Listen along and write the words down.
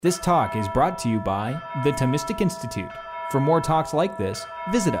This talk is brought to you by the Thomistic Institute. For more talks like this,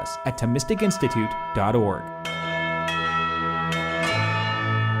 visit us at ThomisticInstitute.org.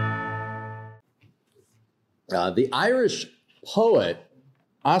 The Irish poet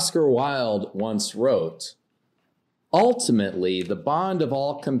Oscar Wilde once wrote, "Ultimately, the bond of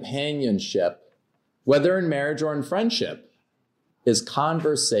all companionship, whether in marriage or in friendship, is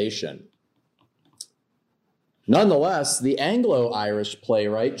conversation." Nonetheless, the Anglo-Irish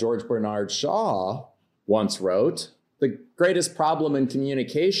playwright George Bernard Shaw once wrote, "The greatest problem in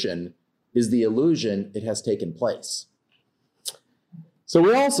communication is the illusion it has taken place." So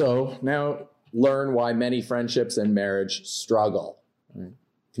we also now learn why many friendships and marriage struggle. Right?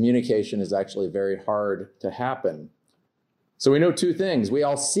 Communication is actually very hard to happen. So we know two things. We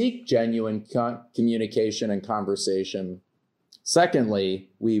all seek genuine communication and conversation. Secondly,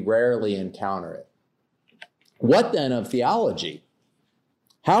 we rarely encounter it. What then of theology?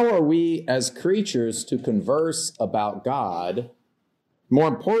 How are we as creatures to converse about God? More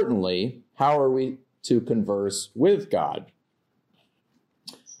importantly, how are we to converse with God?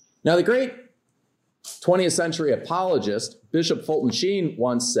 Now, the great 20th century apologist, Bishop Fulton Sheen,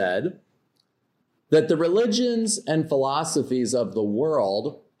 once said that the religions and philosophies of the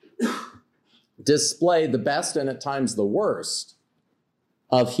world display the best and at times the worst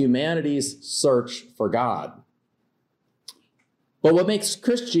of humanity's search for God. But what makes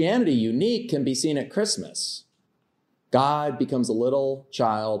Christianity unique can be seen at Christmas. God becomes a little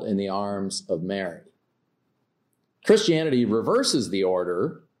child in the arms of Mary. Christianity reverses the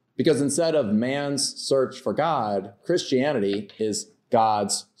order because instead of man's search for God, Christianity is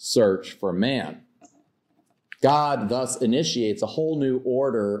God's search for man. God thus initiates a whole new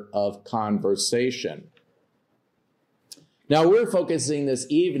order of conversation. Now, we're focusing this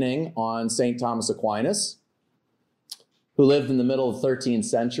evening on St. Thomas Aquinas, who lived in the middle of the 13th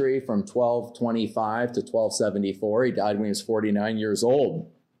century from 1225 to 1274. He died when he was 49 years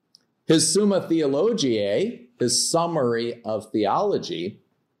old. His Summa Theologiae, his summary of theology,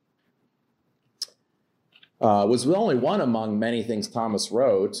 was only one among many things Thomas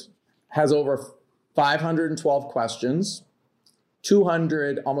wrote, has over 512 questions,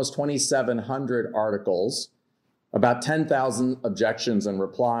 200, almost 2,700 articles, about 10,000 objections and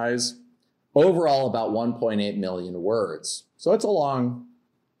replies, overall about 1.8 million words. So it's a long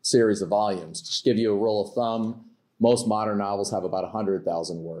series of volumes. Just to give you a rule of thumb, most modern novels have about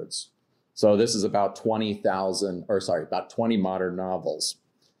 100,000 words. So this is about 20 modern novels.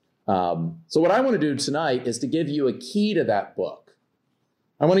 So what I want to do tonight is to give you a key to that book.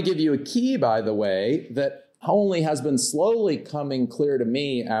 I want to give you a key, by the way, that only has been slowly coming clear to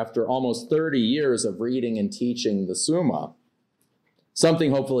me after almost 30 years of reading and teaching the Summa.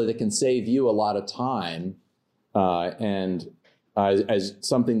 Something hopefully that can save you a lot of time and as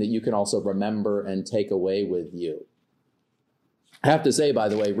something that you can also remember and take away with you. I have to say, by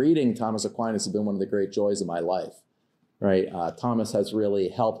the way, reading Thomas Aquinas has been one of the great joys of my life. Right? Thomas has really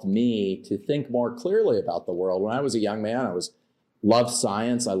helped me to think more clearly about the world. When I was a young man, I loved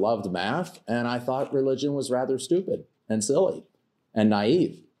science, I loved math, and I thought religion was rather stupid and silly and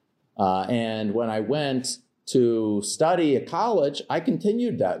naive. And when I went to study at college, I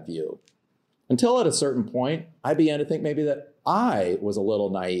continued that view until at a certain point, I began to think maybe that I was a little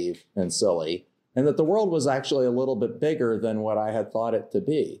naive and silly and that the world was actually a little bit bigger than what I had thought it to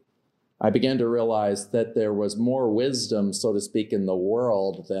be. I began to realize that there was more wisdom, so to speak, in the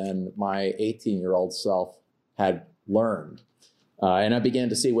world than my 18-year-old self had learned. And I began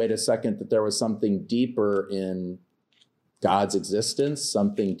to see, wait a second, that there was something deeper in God's existence,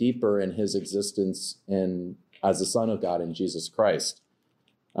 something deeper in his existence as the Son of God in Jesus Christ.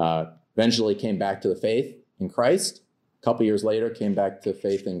 Eventually came back to the faith in Christ. A couple years later, came back to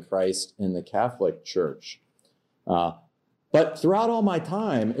faith in Christ in the Catholic Church. But throughout all my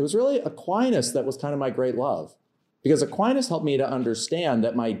time, it was really Aquinas that was kind of my great love, because Aquinas helped me to understand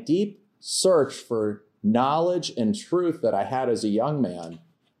that my deep search for knowledge and truth that I had as a young man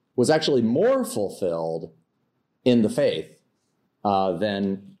was actually more fulfilled in the faith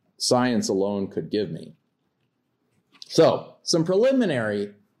than science alone could give me. So, some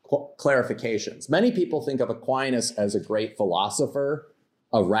preliminary clarifications. Many people think of Aquinas as a great philosopher,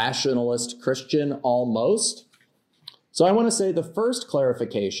 a rationalist Christian almost. So I want to say the first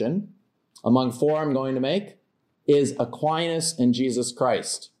clarification among four I'm going to make is Aquinas and Jesus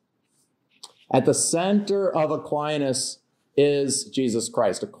Christ. At the center of Aquinas is Jesus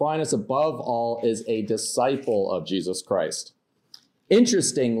Christ. Aquinas, above all, is a disciple of Jesus Christ.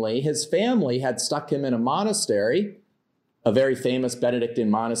 Interestingly, his family had stuck him in a monastery, a very famous Benedictine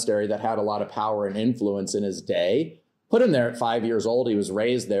monastery that had a lot of power and influence in his day. put him there at 5 years old. He was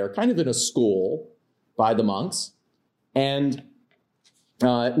raised there, kind of in a school by the monks, and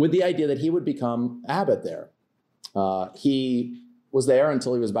with the idea that he would become abbot there. He was there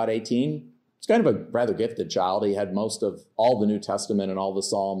until he was about 18. He's kind of a rather gifted child. He had most of all the New Testament and all the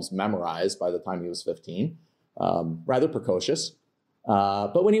Psalms memorized by the time he was 15, rather precocious.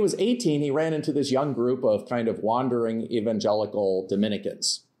 But when he was 18, he ran into this young group of kind of wandering evangelical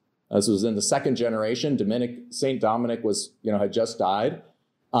Dominicans. This was in the second generation. St. Dominic had just died.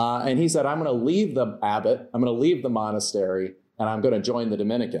 And he said, I'm going to leave the abbot, I'm going to leave the monastery, and I'm going to join the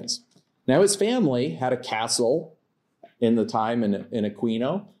Dominicans. Now, his family had a castle in the time in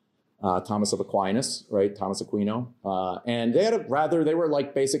Aquino, Thomas of Aquinas, right? Thomas Aquino. And they were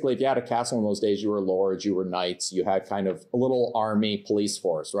like, basically, if you had a castle in those days, you were lords, you were knights, you had kind of a little army police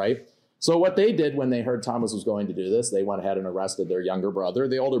force, right? So what they did when they heard Thomas was going to do this, they went ahead and arrested their younger brother.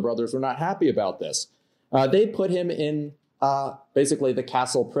 The older brothers were not happy about this. They put him in basically the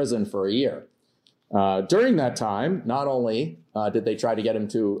castle prison for a year. During that time, not only did they try to get him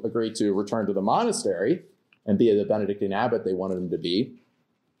to agree to return to the monastery and be the Benedictine abbot they wanted him to be,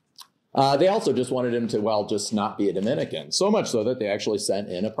 they also just wanted him to, just not be a Dominican. So much so that they actually sent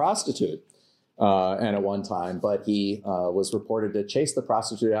in a prostitute and at one time. But he was reported to chase the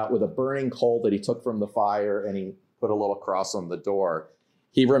prostitute out with a burning coal that he took from the fire, and he put a little cross on the door.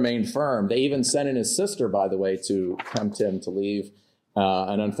 He remained firm. They even sent in his sister, by the way, to tempt him to leave.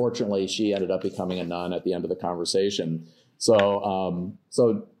 And unfortunately, she ended up becoming a nun at the end of the conversation. So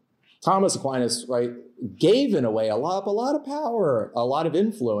Thomas Aquinas, right, gave in a way a lot of power, a lot of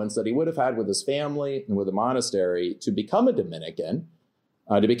influence that he would have had with his family and with the monastery to become a Dominican,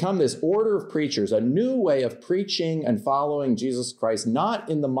 to become this order of preachers, a new way of preaching and following Jesus Christ, not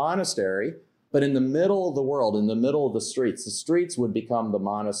in the monastery, but in the middle of the world, in the middle of the streets. The streets would become the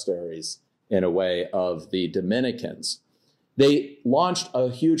monasteries, in a way, of the Dominicans. They launched a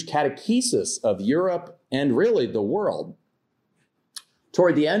huge catechesis of Europe and really the world.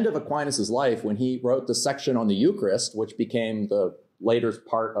 Toward the end of Aquinas' life, when he wrote the section on the Eucharist, which became the later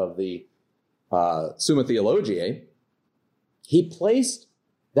part of the Summa Theologiae, he placed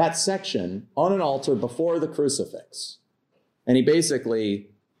that section on an altar before the crucifix. And he basically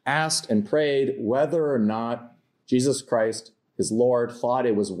asked and prayed whether or not Jesus Christ, his Lord, thought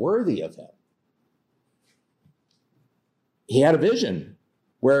it was worthy of him. He had a vision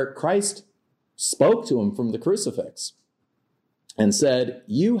where Christ spoke to him from the crucifix and said,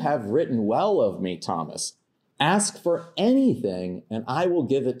 "You have written well of me, Thomas. Ask for anything and I will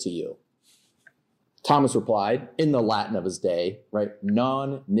give it to you." Thomas replied in the Latin of his day, right?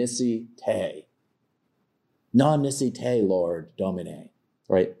 Non nisi te. Non nisi te, Lord Domine,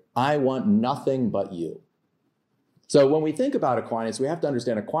 right? I want nothing but you. So when we think about Aquinas, we have to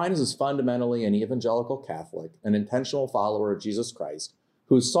understand Aquinas is fundamentally an evangelical Catholic, an intentional follower of Jesus Christ,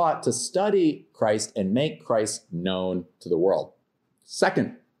 who sought to study Christ and make Christ known to the world.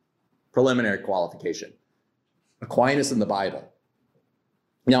 Second preliminary qualification, Aquinas and the Bible.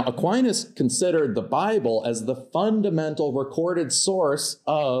 Now, Aquinas considered the Bible as the fundamental recorded source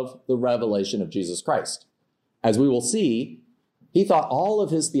of the revelation of Jesus Christ. As we will see, he thought all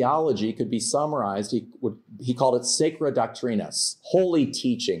of his theology could be summarized. He called it sacra doctrina, holy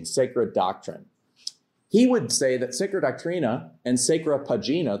teaching, sacred doctrine. He would say that sacra doctrina and sacra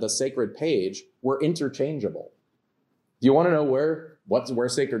pagina, the sacred page, were interchangeable. Do you want to know where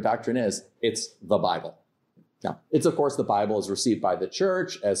sacred doctrine is? It's the Bible. Now, it's, of course, the Bible is received by the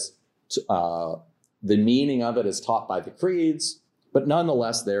church as the meaning of it is taught by the creeds, but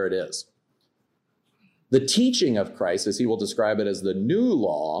nonetheless, there it is. The teaching of Christ, as he will describe it as the new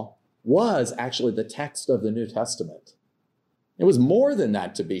law, was actually the text of the New Testament. It was more than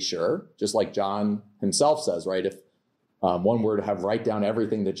that, to be sure, just like John himself says, right? If one were to write down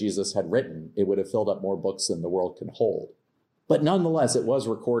everything that Jesus had written, it would have filled up more books than the world can hold. But nonetheless, it was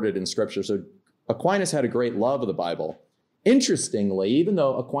recorded in Scripture. So Aquinas had a great love of the Bible. Interestingly, even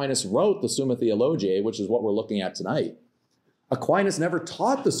though Aquinas wrote the Summa Theologiae, which is what we're looking at tonight, Aquinas never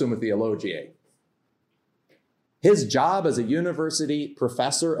taught the Summa Theologiae. His job as a university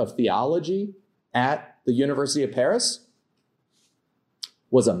professor of theology at the University of Paris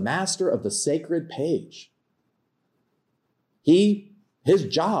was a master of the sacred page. His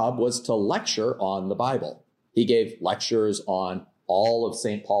job was to lecture on the Bible. He gave lectures on all of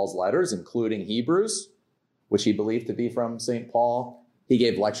St. Paul's letters, including Hebrews, which he believed to be from St. Paul. He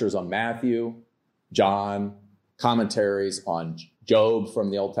gave lectures on Matthew, John, commentaries on Job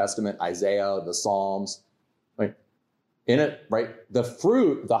from the Old Testament, Isaiah, the Psalms. in it, right?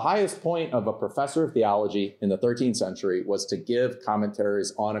 The highest point of a professor of theology in the 13th century was to give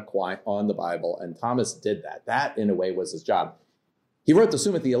commentaries on the Bible, and Thomas did that. That, in a way, was his job. He wrote the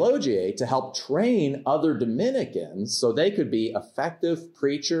Summa Theologiae to help train other Dominicans so they could be effective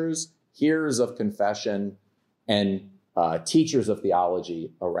preachers, hearers of confession, and teachers of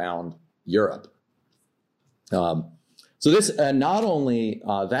theology around Europe. So this, not only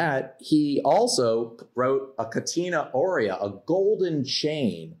that, he also wrote a catena aurea, a golden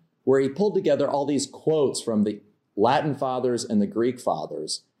chain, where he pulled together all these quotes from the Latin fathers and the Greek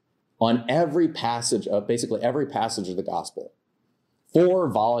fathers on every passage of, basically every passage of the gospel. 4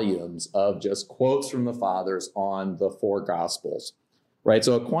 volumes of just quotes from the fathers on the 4 gospels, right?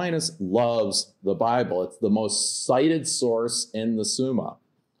 So Aquinas loves the Bible. It's the most cited source in the Summa,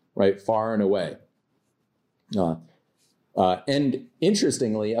 right? Far and away. And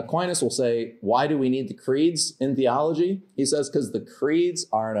interestingly, Aquinas will say, why do we need the creeds in theology? He says, because the creeds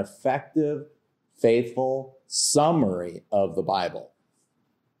are an effective, faithful summary of the Bible.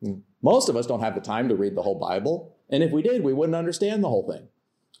 Most of us don't have the time to read the whole Bible. And if we did, we wouldn't understand the whole thing.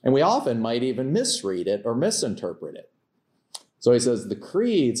 And we often might even misread it or misinterpret it. So he says the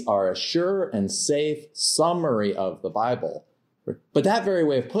creeds are a sure and safe summary of the Bible. But that very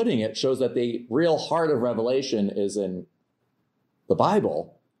way of putting it shows that the real heart of revelation is in the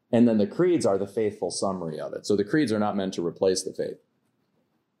Bible, and then the creeds are the faithful summary of it. So the creeds are not meant to replace the faith.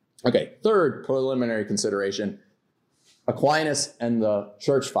 Okay, third preliminary consideration, Aquinas and the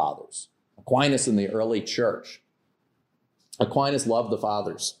church fathers. Aquinas in the early church. Aquinas loved the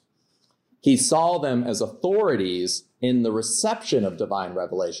fathers. He saw them as authorities in the reception of divine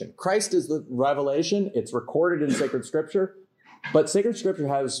revelation. Christ is the revelation. It's recorded in sacred scripture. But sacred scripture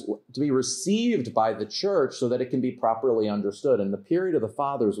has to be received by the church so that it can be properly understood. And the period of the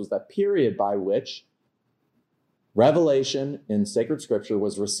fathers was that period by which revelation in sacred scripture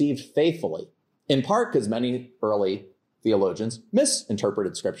was received faithfully, in part because many early theologians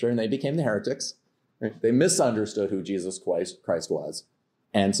misinterpreted scripture and they became the heretics. Right? They misunderstood who Jesus Christ was.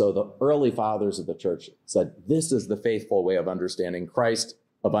 And so the early fathers of the church said, this is the faithful way of understanding Christ,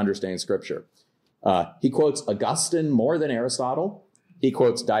 of understanding scripture. He quotes Augustine more than Aristotle. He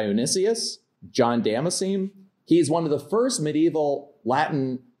quotes Dionysius, John Damascene. He's one of the first medieval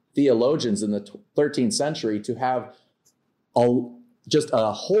Latin theologians in the 13th century to have just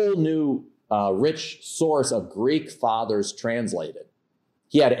a whole new rich source of Greek fathers translated.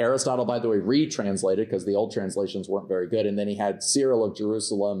 He had Aristotle, by the way, retranslated because the old translations weren't very good. And then he had Cyril of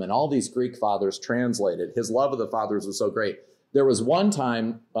Jerusalem and all these Greek fathers translated. His love of the fathers was so great. There was one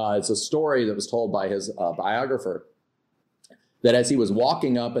time, it's a story that was told by his biographer, that as he was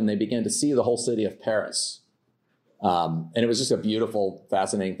walking up and they began to see the whole city of Paris. And it was just a beautiful,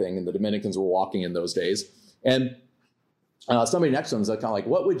 fascinating thing. And the Dominicans were walking in those days. And somebody next to him was kind of like,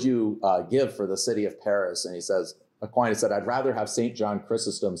 what would you give for the city of Paris? And he says, Aquinas said, I'd rather have St. John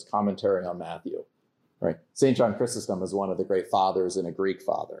Chrysostom's commentary on Matthew. Right? St. John Chrysostom is one of the great fathers and a Greek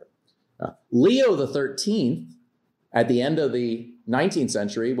father. Leo the 13th, at the end of the 19th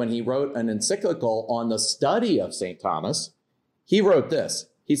century, when he wrote an encyclical on the study of St. Thomas, he wrote this.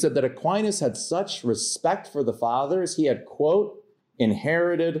 He said that Aquinas had such respect for the fathers, he had, quote,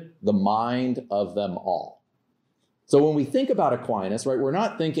 inherited the mind of them all. So when we think about Aquinas, right, we're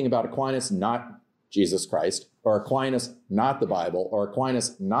not thinking about Aquinas, not Jesus Christ, or Aquinas, not the Bible, or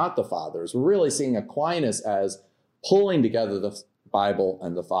Aquinas, not the fathers. We're really seeing Aquinas as pulling together the Bible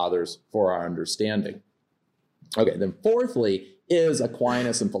and the fathers for our understanding. Okay, then fourthly is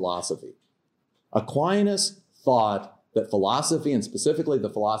Aquinas and philosophy. Aquinas thought that philosophy, and specifically the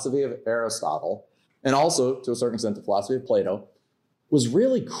philosophy of Aristotle, and also to a certain extent the philosophy of Plato, was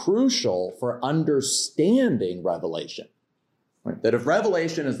really crucial for understanding revelation. Right? That if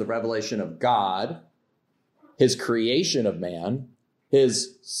revelation is the revelation of God, his creation of man,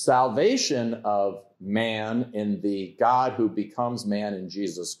 his salvation of man in the God who becomes man in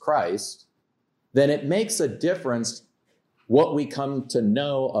Jesus Christ, then it makes a difference what we come to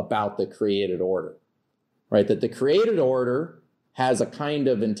know about the created order, right? That the created order has a kind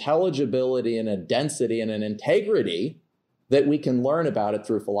of intelligibility and a density and an integrity that we can learn about it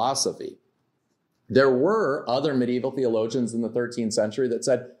through philosophy. There were other medieval theologians in the 13th century that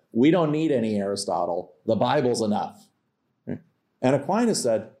said, we don't need any Aristotle, the Bible's enough. And Aquinas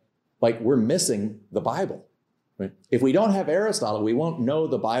said, we're missing the Bible. Right? If we don't have Aristotle, we won't know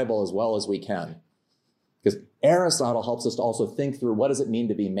the Bible as well as we can. Because Aristotle helps us to also think through what does it mean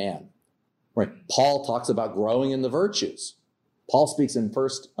to be man. Right? Paul talks about growing in the virtues. Paul speaks in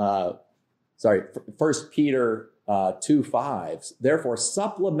 1 Peter 2:5. Therefore,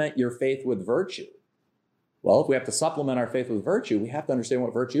 supplement your faith with virtue. Well, if we have to supplement our faith with virtue, we have to understand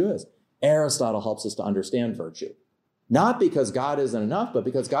what virtue is. Aristotle helps us to understand virtue. Not because God isn't enough, but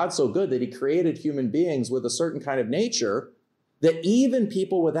because God's so good that he created human beings with a certain kind of nature that even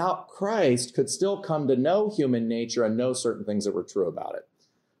people without Christ could still come to know human nature and know certain things that were true about it.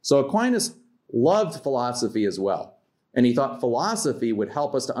 So Aquinas loved philosophy as well. And he thought philosophy would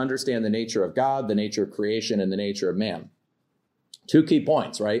help us to understand the nature of God, the nature of creation, and the nature of man. Two key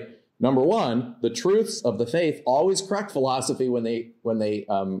points, right? Number one, the truths of the faith always correct philosophy when they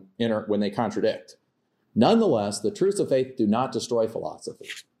contradict. Nonetheless, the truths of faith do not destroy philosophy.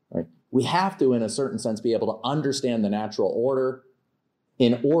 Right? We have to, in a certain sense, be able to understand the natural order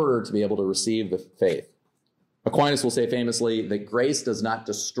in order to be able to receive the faith. Aquinas will say famously that grace does not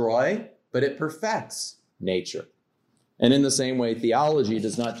destroy, but it perfects nature. And in the same way, theology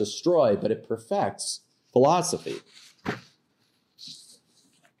does not destroy, but it perfects philosophy.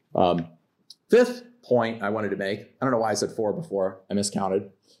 Fifth point I wanted to make, I don't know why I said 4 before, I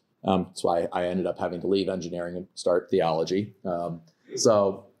miscounted. That's why I ended up having to leave engineering and start theology.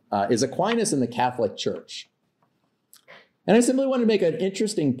 Is Aquinas in the Catholic Church? And I simply want to make an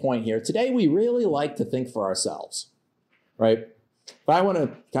interesting point here. Today, we really like to think for ourselves, right? But I want to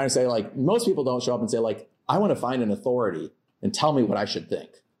kind of say, like, most people don't show up and say, like, I want to find an authority and tell me what I should think,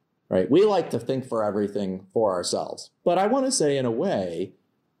 right? We like to think for everything for ourselves. But I want to say, in a way,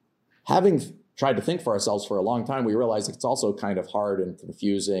 having tried to think for ourselves for a long time, we realize it's also kind of hard and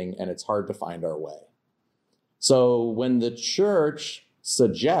confusing, and it's hard to find our way. So when the church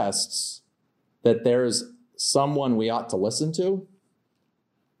suggests that there's someone we ought to listen to,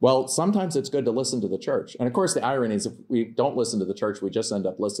 well, sometimes it's good to listen to the church. And of course, the irony is if we don't listen to the church, we just end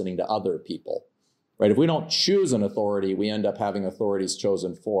up listening to other people, right? If we don't choose an authority, we end up having authorities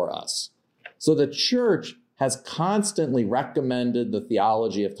chosen for us. So the church has constantly recommended the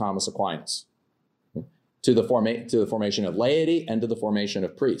theology of Thomas Aquinas to the formation of laity and to the formation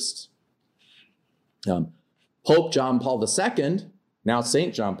of priests. Pope John Paul II, now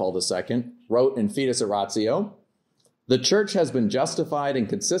St. John Paul II, wrote in Fides et Ratio, "The church has been justified in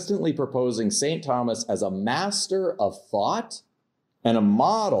consistently proposing St. Thomas as a master of thought and a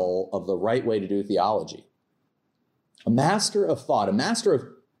model of the right way to do theology." A master of thought, a master of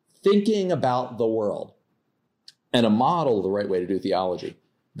thinking about the world, and a model of the right way to do theology.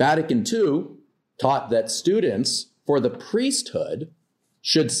 Vatican II taught that students for the priesthood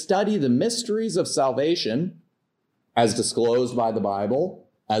should study the mysteries of salvation as disclosed by the Bible,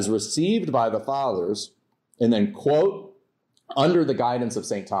 as received by the fathers, and then, quote, under the guidance of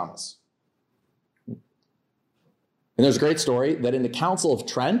St. Thomas. And there's a great story that in the Council of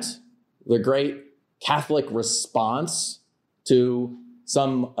Trent, the great Catholic response to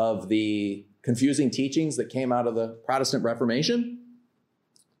some of the confusing teachings that came out of the Protestant Reformation,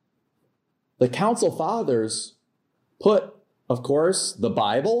 the Council Fathers put, of course, the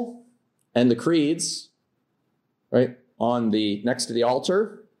Bible and the creeds, right, next to the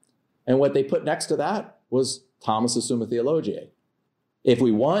altar. And what they put next to that was Thomas's Summa Theologiae. If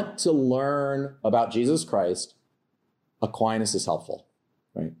we want to learn about Jesus Christ, Aquinas is helpful,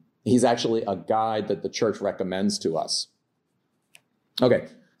 right? He's actually a guide that the church recommends to us. Okay,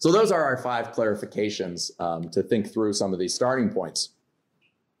 so those are our 5 clarifications to think through some of these starting points.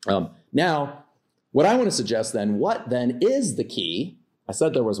 Now, what I want to suggest then, what then is the key? I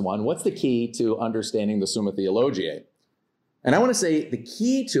said there was one. What's the key to understanding the Summa Theologiae? And I want to say the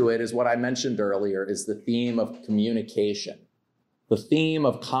key to it is what I mentioned earlier, is the theme of communication, the theme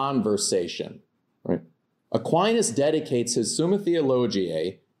of conversation, right? Aquinas dedicates his Summa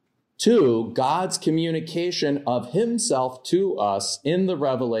Theologiae to God's communication of himself to us in the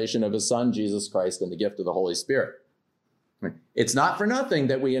revelation of his Son, Jesus Christ, and the gift of the Holy Spirit. It's not for nothing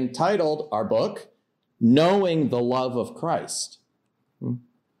that we entitled our book, Knowing the Love of Christ.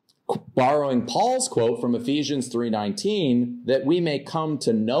 Borrowing Paul's quote from Ephesians 3:19, that we may come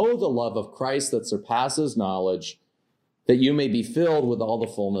to know the love of Christ that surpasses knowledge, that you may be filled with all the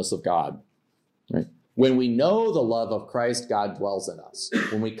fullness of God. Right? When we know the love of Christ, God dwells in us.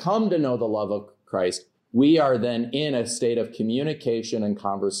 When we come to know the love of Christ, we are then in a state of communication and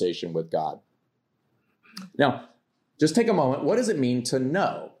conversation with God. Now, just take a moment. What does it mean to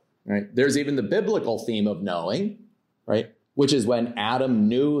know? Right? There's even the biblical theme of knowing, right? Which is when Adam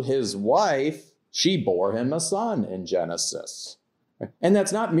knew his wife, she bore him a son in Genesis. Right? And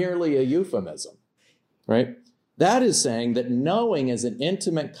that's not merely a euphemism, right? That is saying that knowing is an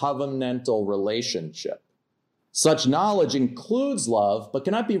intimate covenantal relationship. Such knowledge includes love, but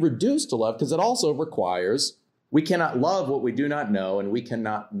cannot be reduced to love because it also requires we cannot love what we do not know, and we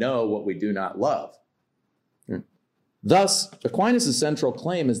cannot know what we do not love. Thus, Aquinas' central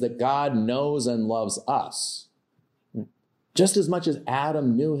claim is that God knows and loves us just as much as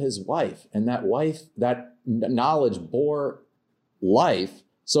Adam knew his wife, and that knowledge bore life.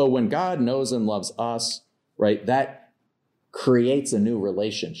 So when God knows and loves us, right, that creates a new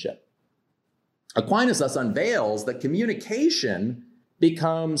relationship. Aquinas thus unveils that communication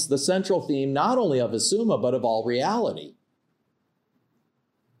becomes the central theme not only of his Summa, but of all reality.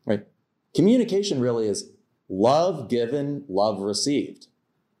 Right? Communication really is love given, love received.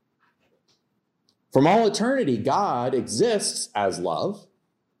 From all eternity, God exists as love,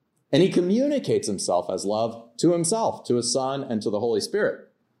 and he communicates himself as love to himself, to his Son, and to the Holy Spirit.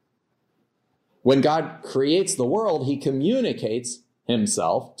 When God creates the world, he communicates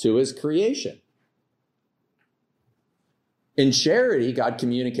himself to his creation. In charity, God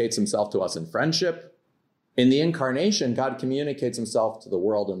communicates himself to us in friendship. In the incarnation, God communicates himself to the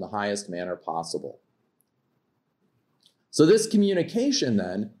world in the highest manner possible. So this communication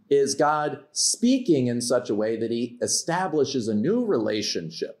then is God speaking in such a way that he establishes a new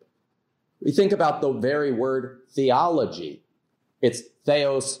relationship. We think about the very word theology. It's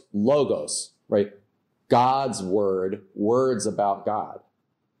theos logos, right? God's word, words about God.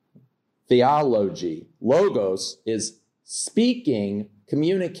 Theology, logos is speaking,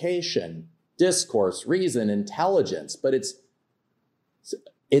 communication, discourse, reason, intelligence, but it's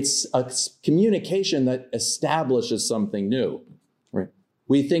a communication that establishes something new. Right?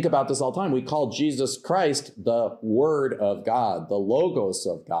 We think about this all the time. We call Jesus Christ the Word of God, the Logos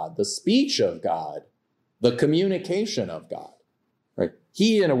of God, the speech of God, the communication of God. Right?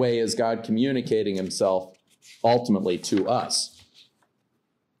 He, in a way, is God communicating himself ultimately to us.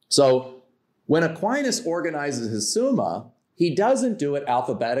 So when Aquinas organizes his Summa, he doesn't do it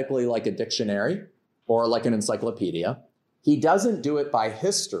alphabetically like a dictionary or like an encyclopedia. He doesn't do it by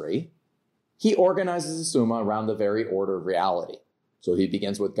history. He organizes the Summa around the very order of reality. So he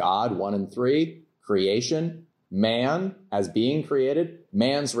begins with God, 1 and 3, creation, man as being created,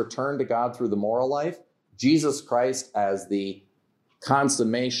 man's return to God through the moral life, Jesus Christ as the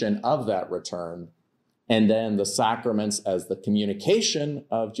consummation of that return, and then the sacraments as the communication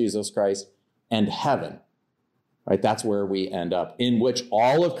of Jesus Christ, and heaven. Right? That's where we end up, in which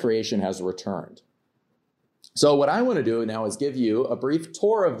all of creation has returned. So what I want to do now is give you a brief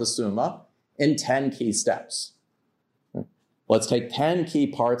tour of the Summa in 10 key steps. Let's take 10 key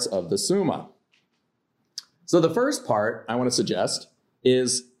parts of the Summa. So the first part I want to suggest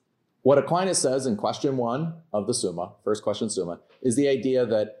is what Aquinas says in question 1 of the Summa, first question Summa, is the idea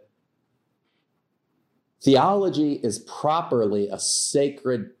that theology is properly a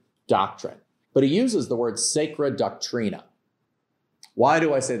sacred doctrine. But he uses the word sacra doctrina. Why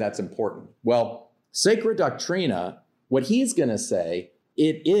do I say that's important? Well, sacra doctrina, what he's going to say,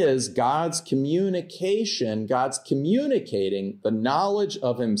 it is God's communication, God's communicating the knowledge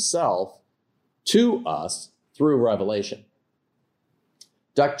of himself to us through revelation.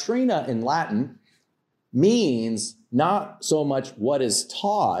 Doctrina in Latin means not so much what is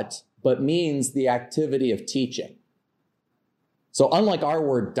taught, but means the activity of teaching. So unlike our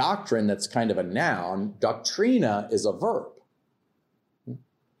word doctrine, that's kind of a noun, doctrina is a verb.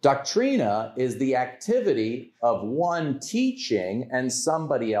 Doctrina is the activity of one teaching and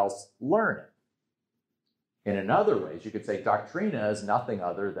somebody else learning. In other ways, you could say doctrina is nothing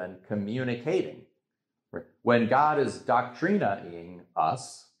other than communicating. When God is doctrinaing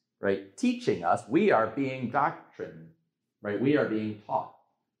us, right, teaching us, we are being doctrined, right? We are being taught.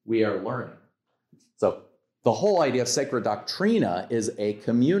 We are learning. So the whole idea of sacra doctrina is a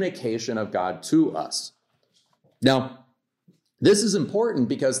communication of God to us. Now, this is important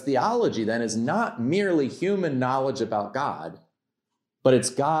because theology then is not merely human knowledge about God, but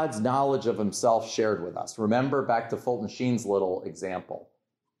it's God's knowledge of himself shared with us. Remember back to Fulton Sheen's little example.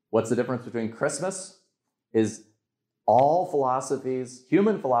 What's the difference between Christmas? Is all philosophies,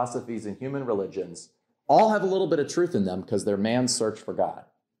 human philosophies and human religions, all have a little bit of truth in them because they're man's search for God.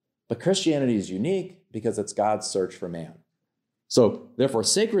 But Christianity is unique because it's God's search for man. So therefore,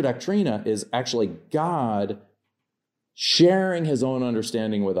 sacra doctrina is actually God sharing his own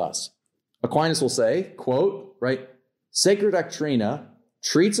understanding with us. Aquinas will say, quote, right, sacra doctrina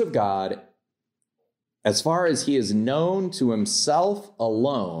treats of God as far as he is known to himself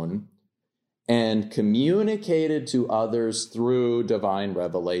alone and communicated to others through divine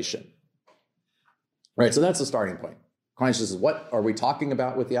revelation. Right, so that's the starting point. Aquinas says, what are we talking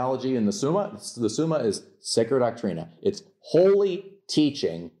about with theology in the Summa? The Summa is sacra doctrina. It's holy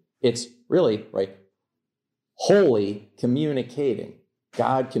teaching. It's really, right, holy communicating.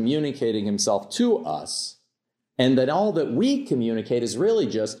 God communicating himself to us. And that all that we communicate is really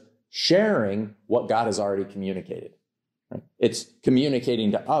just sharing what God has already communicated. Right? It's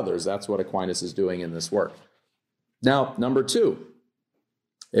communicating to others. That's what Aquinas is doing in this work. Now, number two,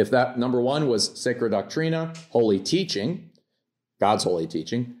 if that number one was Sacra Doctrina, holy teaching, God's holy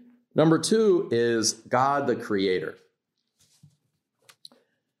teaching. Number two is God the Creator.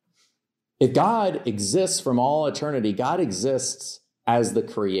 If God exists from all eternity, God exists as the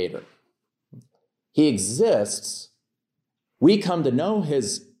Creator. He exists. We come to know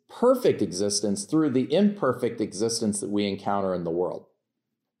his perfect existence through the imperfect existence that we encounter in the world.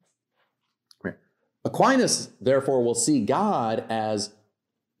 Aquinas, therefore, will see God as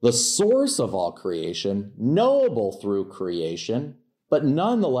the source of all creation, knowable through creation, but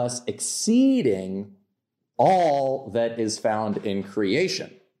nonetheless exceeding all that is found in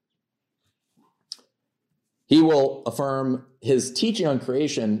creation. He will affirm his teaching on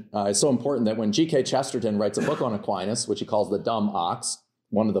creation is so important that when G.K. Chesterton writes a book on Aquinas, which he calls The Dumb Ox,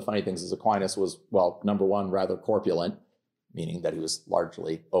 one of the funny things is Aquinas was, well, number one, rather corpulent, meaning that he was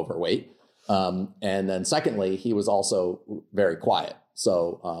largely overweight. And then secondly, he was also very quiet.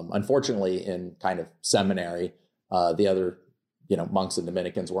 So unfortunately, in kind of seminary, the other monks and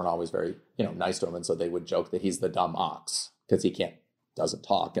Dominicans weren't always very nice to him. And so they would joke that he's the dumb ox because he doesn't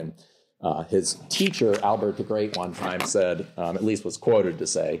talk. And his teacher, Albert the Great, one time said, at least was quoted to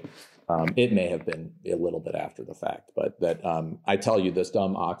say, it may have been a little bit after the fact, but that I tell you, this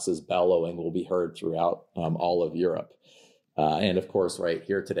dumb ox's bellowing will be heard throughout all of Europe. And of course, right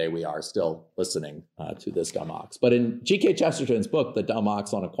here today, we are still listening to this dumb ox. But in G.K. Chesterton's book, The Dumb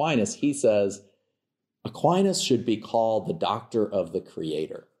Ox on Aquinas, he says, Aquinas should be called the doctor of the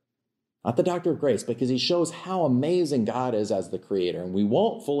Creator. Not the doctor of grace, because he shows how amazing God is as the Creator. And we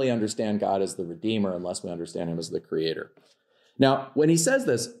won't fully understand God as the Redeemer unless we understand him as the Creator. Now, when he says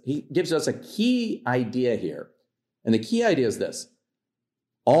this, he gives us a key idea here. And the key idea is this: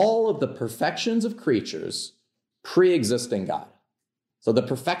 all of the perfections of creatures pre-existing God. So the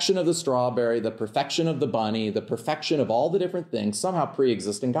perfection of the strawberry, the perfection of the bunny, the perfection of all the different things, somehow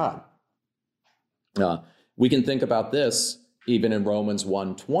pre-existing God. We can think about this even in Romans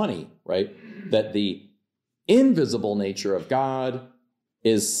 1:20, right? That the invisible nature of God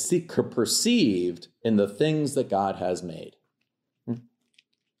is perceived in the things that God has made.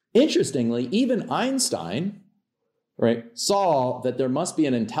 Interestingly, even Einstein, right, saw that there must be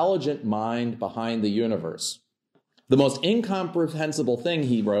an intelligent mind behind the universe. The most incomprehensible thing,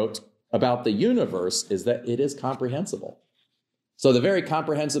 he wrote, about the universe is that it is comprehensible. So the very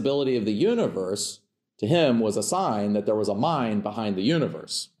comprehensibility of the universe to him was a sign that there was a mind behind the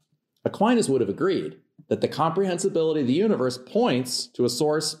universe. Aquinas would have agreed that the comprehensibility of the universe points to a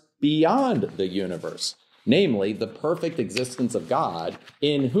source beyond the universe, namely the perfect existence of God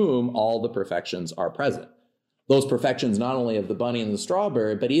in whom all the perfections are present. Those perfections not only of the bunny and the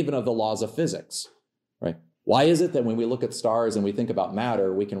strawberry, but even of the laws of physics, right? Why is it that when we look at stars and we think about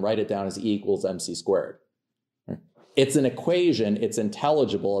matter, we can write it down as E equals mc squared? It's an equation, it's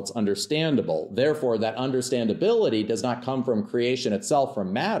intelligible, it's understandable. Therefore, that understandability does not come from creation itself,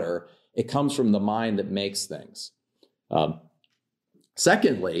 from matter. It comes from the mind that makes things.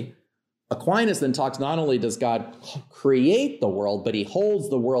 Secondly, Aquinas then talks, not only does God create the world, but he holds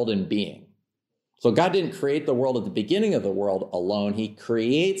the world in being. So God didn't create the world at the beginning of the world alone. He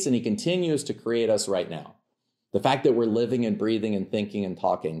creates and he continues to create us right now. The fact that we're living and breathing and thinking and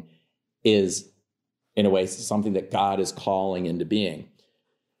talking is, in a way, something that God is calling into being.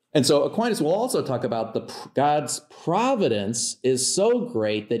 And so Aquinas will also talk about God's providence is so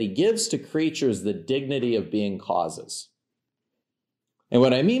great that he gives to creatures the dignity of being causes. And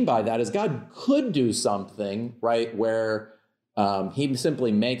what I mean by that is God could do something, right, where he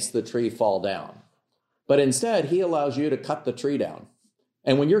simply makes the tree fall down. But instead, he allows you to cut the tree down.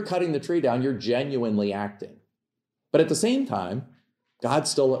 And when you're cutting the tree down, you're genuinely acting. But at the same time, God's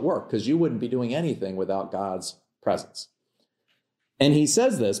still at work, because you wouldn't be doing anything without God's presence. And he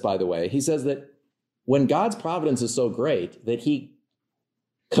says this, by the way, he says that when God's providence is so great that he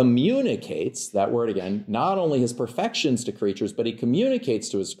communicates, that word again, not only his perfections to creatures, but he communicates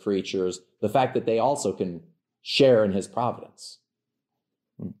to his creatures the fact that they also can share in his providence.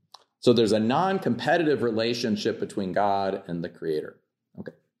 So there's a non-competitive relationship between God and the Creator.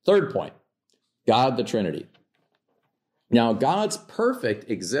 Okay. Third point, God the Trinity. Now, God's perfect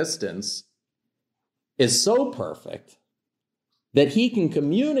existence is so perfect that he can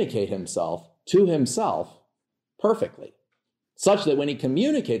communicate himself to himself perfectly, such that when he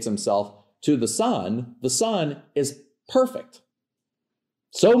communicates himself to the Son is perfect.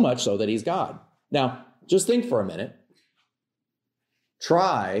 So much so that he's God. Now, just think for a minute.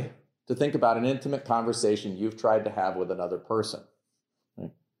 Try to think about an intimate conversation you've tried to have with another person.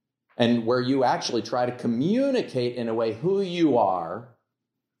 Right? and where you actually try to communicate in a way who you are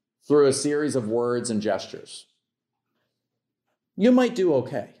through a series of words and gestures, you might do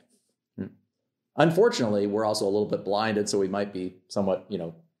okay. Unfortunately, we're also a little bit blinded, so we might be somewhat,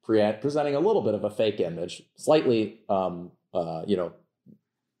 presenting a little bit of a fake image, slightly,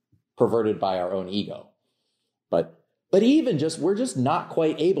 perverted by our own ego. But even we're just not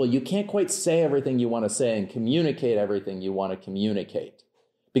quite able. You can't quite say everything you want to say and communicate everything you want to communicate,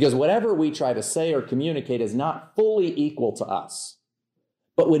 because whatever we try to say or communicate is not fully equal to us.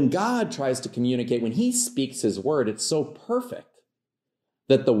 But when God tries to communicate, when he speaks his word, it's so perfect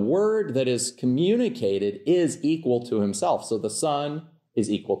that the word that is communicated is equal to himself. So the Son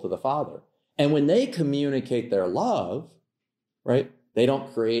is equal to the Father. And when they communicate their love, right, they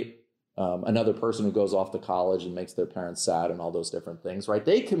don't create another person who goes off to college and makes their parents sad and all those different things, right?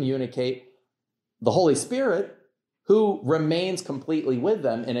 They communicate the Holy Spirit, who remains completely with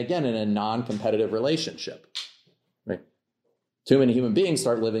them, and again, in a non-competitive relationship, right? Too many human beings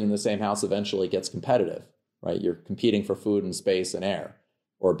start living in the same house, eventually gets competitive, right? You're competing for food and space and air,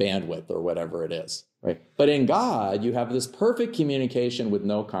 or bandwidth, or whatever it is, right? But in God, you have this perfect communication with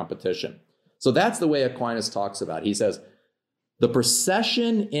no competition. So that's the way Aquinas talks about it. He says, the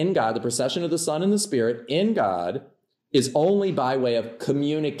procession in God, the procession of the Son and the Spirit in God, is only by way of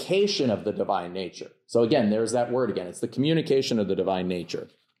communication of the divine nature. So again, there's that word again. It's the communication of the divine nature.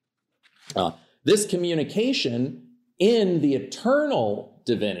 This communication in the eternal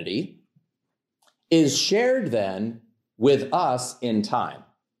divinity is shared then with us in time.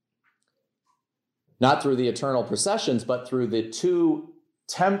 Not through the eternal processions, but through the two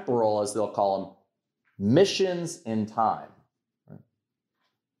temporal, as they'll call them, missions in time.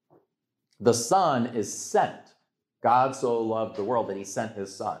 The Son is sent. God so loved the world that he sent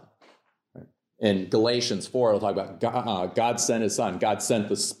his Son. In Galatians 4, it'll talk about God sent his Son. God sent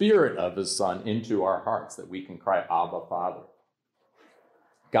the Spirit of his Son into our hearts that we can cry, Abba, Father.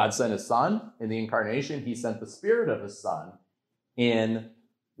 God sent his Son in the incarnation. He sent the Spirit of his Son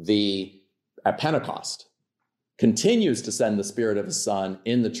at Pentecost. Continues to send the Spirit of his Son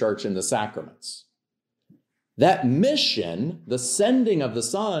in the church and the sacraments. That mission, the sending of the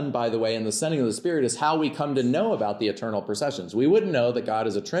Son, by the way, and the sending of the Spirit, is how we come to know about the eternal processions. We wouldn't know that God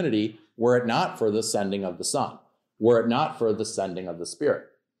is a Trinity were it not for the sending of the Son, were it not for the sending of the Spirit.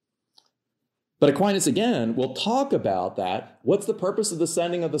 But Aquinas, again, will talk about that. What's the purpose of the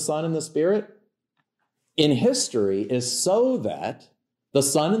sending of the Son and the Spirit? In history is so that the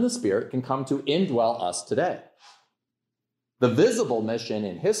Son and the Spirit can come to indwell us today. The visible mission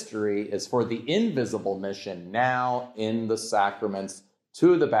in history is for the invisible mission now in the sacraments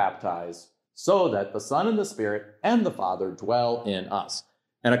to the baptized, so that the Son and the Spirit and the Father dwell in us.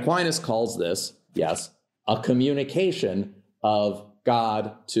 And Aquinas calls this, yes, a communication of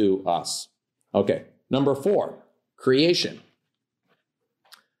God to us. Okay, number 4, creation.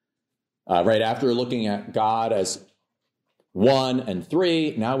 Right after looking at God as 1 and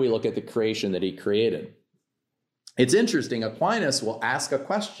 3, now we look at the creation that he created. It's interesting, Aquinas will ask a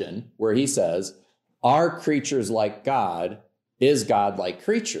question where he says, are creatures like God? Is God like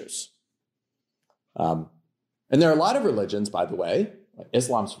creatures? And there are a lot of religions, by the way,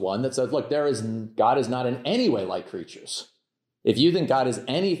 Islam's one, that says, look, God is not in any way like creatures. If you think God is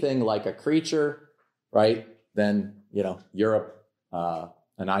anything like a creature, right, then, you're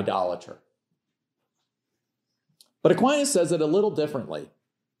an idolater. But Aquinas says it a little differently.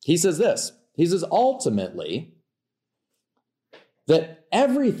 He says this. He says, ultimately, that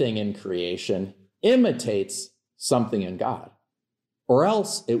everything in creation imitates something in God, or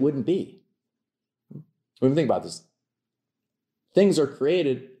else it wouldn't be. When we think about this, things are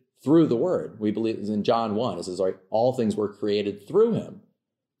created through the Word. We believe in John 1, it says, all things were created through him.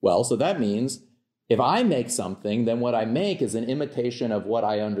 Well, so that means if I make something, then what I make is an imitation of what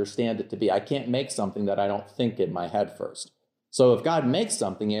I understand it to be. I can't make something that I don't think in my head first. So if God makes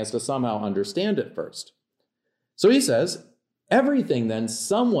something, he has to somehow understand it first. So he says, everything then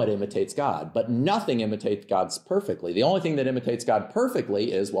somewhat imitates God, but nothing imitates God perfectly. The only thing that imitates God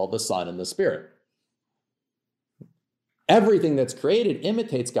perfectly is, the Son and the Spirit. Everything that's created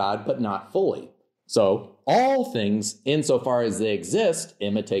imitates God, but not fully. So all things, insofar as they exist,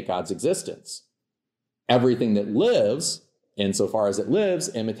 imitate God's existence. Everything that lives, insofar as it lives,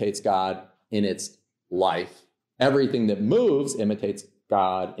 imitates God in its life. Everything that moves imitates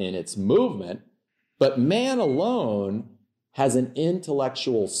God in its movement. But man alone has an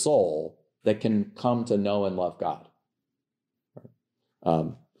intellectual soul that can come to know and love God.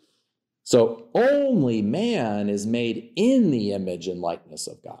 So only man is made in the image and likeness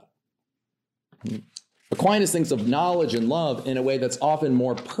of God. Aquinas thinks of knowledge and love in a way that's often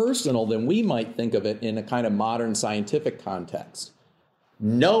more personal than we might think of it in a kind of modern scientific context.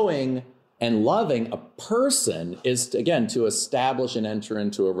 Knowing and loving a person is, again, to establish and enter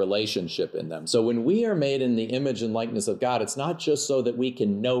into a relationship in them. So when we are made in the image and likeness of God, it's not just so that we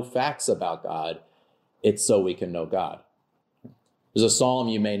can know facts about God, it's so we can know God. There's a psalm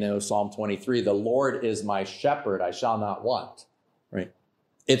you may know, Psalm 23, "The Lord is my shepherd, I shall not want." Right?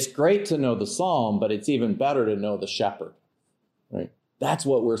 It's great to know the psalm, but it's even better to know the shepherd. Right? That's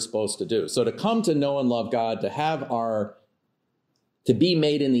what we're supposed to do. So to come to know and love God, to be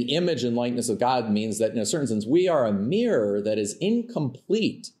made in the image and likeness of God means that in a certain sense, we are a mirror that is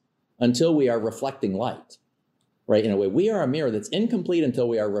incomplete until we are reflecting light. Right? In a way, we are a mirror that's incomplete until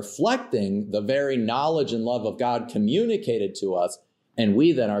we are reflecting the very knowledge and love of God communicated to us, and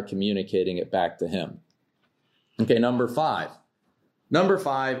we then are communicating it back to him. Okay, number 5. Number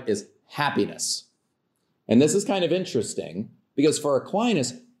 5 is happiness. And this is kind of interesting because for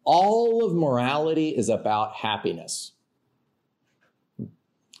Aquinas, all of morality is about happiness.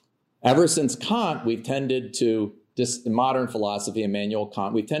 Ever since Kant, we've tended to, in modern philosophy, Immanuel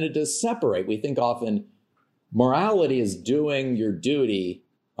Kant, we've tended to separate. We think often morality is doing your duty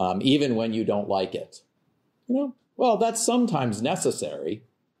even when you don't like it. Well, that's sometimes necessary,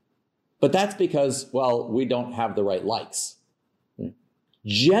 but that's because, well, we don't have the right likes.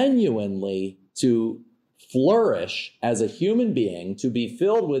 Genuinely to flourish as a human being, to be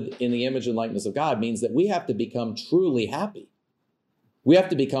filled with in the image and likeness of God, means that we have to become truly happy. We have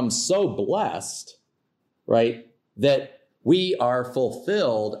to become so blessed, right, that we are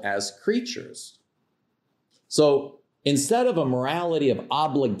fulfilled as creatures. So instead of a morality of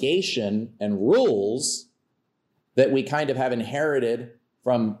obligation and rules that we kind of have inherited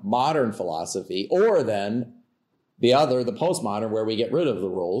from modern philosophy, or then the postmodern, where we get rid of the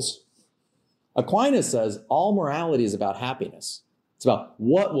rules, Aquinas says all morality is about happiness. It's about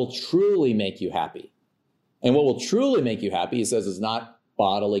what will truly make you happy. And what will truly make you happy, he says, is not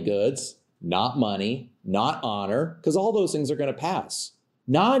bodily goods, not money, not honor, because all those things are going to pass.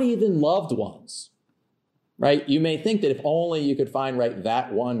 Not even loved ones, right? You may think that if only you could find, right,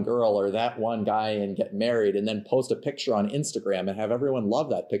 that one girl or that one guy and get married and then post a picture on Instagram and have everyone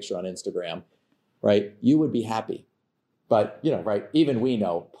love that picture on Instagram, right? You would be happy. But, right, even we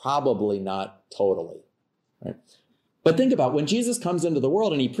know, probably not totally, right? But think about when Jesus comes into the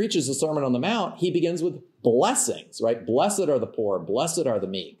world and he preaches the Sermon on the Mount, he begins with blessings, right? Blessed are the poor, blessed are the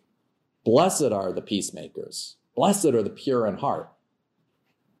meek, blessed are the peacemakers, blessed are the pure in heart.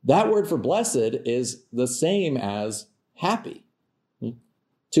 That word for blessed is the same as happy.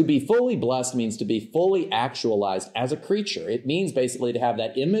 To be fully blessed means to be fully actualized as a creature. It means basically to have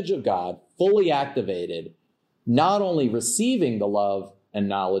that image of God fully activated, not only receiving the love and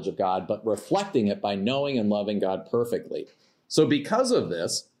knowledge of God, but reflecting it by knowing and loving God perfectly. So because of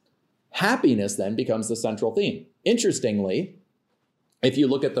this, happiness then becomes the central theme. Interestingly, if you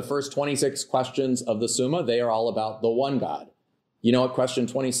look at the first 26 questions of the Summa, they are all about the one God. You know what question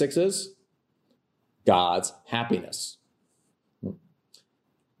 26 is? God's happiness.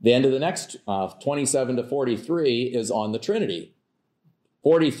 The end of the next 27 to 43 is on the Trinity.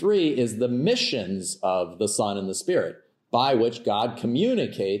 43 is the missions of the Son and the Spirit, by which God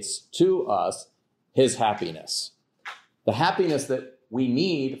communicates to us his happiness. The happiness that we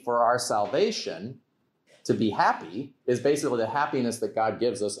need for our salvation to be happy is basically the happiness that God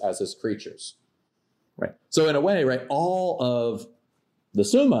gives us as his creatures. Right. So in a way, right, all of the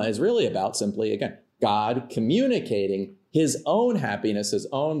Summa is really about simply, again, God communicating his own happiness, his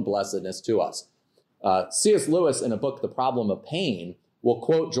own blessedness to us. C.S. Lewis, in a book, The Problem of Pain, will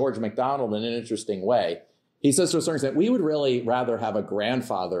quote George MacDonald in an interesting way. He says to a certain extent, we would really rather have a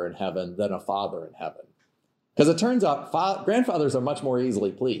grandfather in heaven than a father in heaven. Because it turns out grandfathers are much more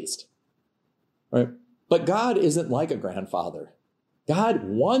easily pleased. Right? But God isn't like a grandfather. God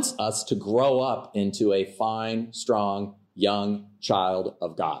wants us to grow up into a fine, strong, young child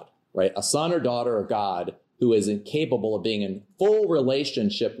of God, right? A son or daughter of God who is incapable of being in full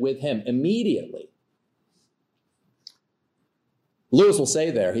relationship with him immediately. Lewis will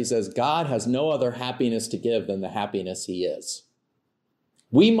say there, he says, God has no other happiness to give than the happiness he is.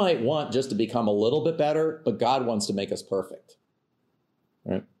 We might want just to become a little bit better, but God wants to make us perfect.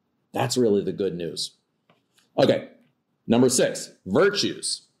 Right? That's really the good news. Okay, number 6,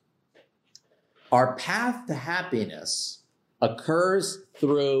 virtues. Our path to happiness occurs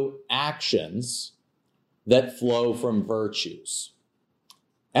through actions that flow from virtues.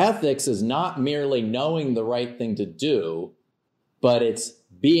 Ethics is not merely knowing the right thing to do, but it's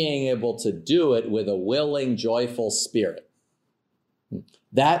being able to do it with a willing, joyful spirit.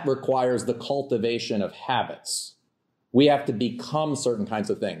 That requires the cultivation of habits. We have to become certain kinds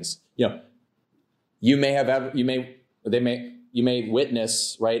of things. You may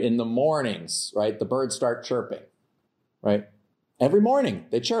witness, right, in the mornings, right, the birds start chirping, right? Every morning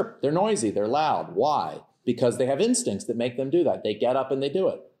they chirp, they're noisy, they're loud. Why? Because they have instincts that make them do that. They get up and they do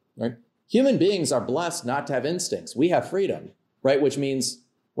it, right? Human beings are blessed not to have instincts. We have freedom, right? Which means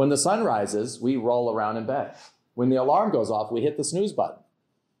when the sun rises, we roll around in bed. When the alarm goes off, we hit the snooze button.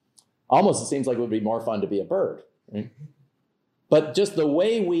 Almost it seems like it would be more fun to be a bird, right? But just the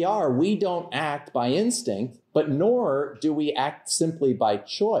way we are, we don't act by instinct, but nor do we act simply by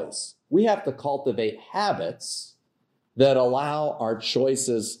choice. We have to cultivate habits that allow our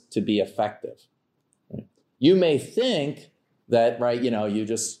choices to be effective. Right? You may think that, right, you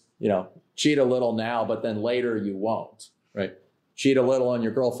just, cheat a little now, but then later you won't, right? Cheat a little on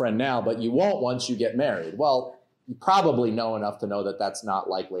your girlfriend now, but you won't once you get married. Well, you probably know enough to know that that's not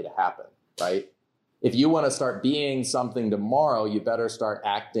likely to happen, right? If you want to start being something tomorrow, you better start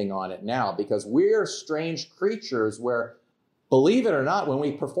acting on it now, because we're strange creatures where, believe it or not, when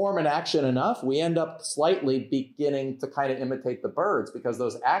we perform an action enough, we end up slightly beginning to kind of imitate the birds, because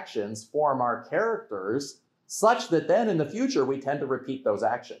those actions form our characters such that then in the future, we tend to repeat those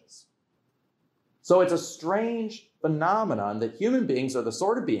actions. So it's a strange phenomenon that human beings are the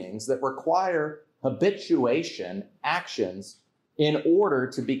sort of beings that require habituation, actions, in order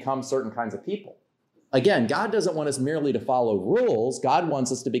to become certain kinds of people. Again, God doesn't want us merely to follow rules. God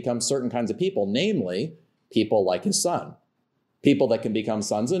wants us to become certain kinds of people, namely people like his son, people that can become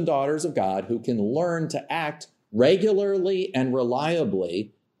sons and daughters of God who can learn to act regularly and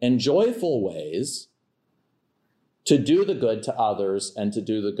reliably in joyful ways to do the good to others and to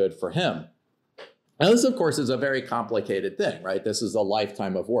do the good for him. Now, this, of course, is a very complicated thing, right? This is a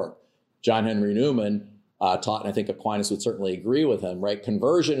lifetime of work. John Henry Newman taught, and I think Aquinas would certainly agree with him, right?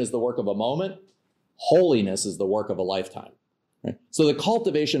 Conversion is the work of a moment. Holiness is the work of a lifetime. Right? So the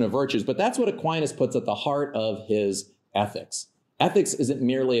cultivation of virtues, but that's what Aquinas puts at the heart of his ethics. Ethics isn't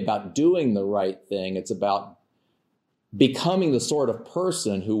merely about doing the right thing. It's about becoming the sort of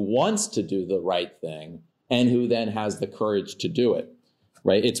person who wants to do the right thing and who then has the courage to do it,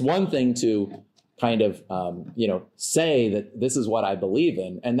 right? It's one thing to kind of, say that this is what I believe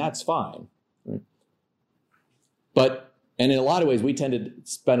in, and that's fine. Right? And in a lot of ways, we tend to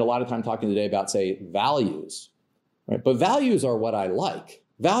spend a lot of time talking today about, say, values, right? But values are what I like.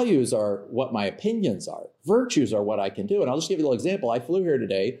 Values are what my opinions are. Virtues are what I can do. And I'll just give you a little example. I flew here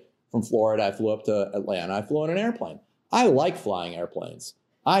today from Florida. I flew up to Atlanta. I flew in an airplane. I like flying airplanes.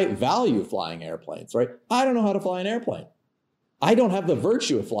 I value flying airplanes, right? I don't know how to fly an airplane. I don't have the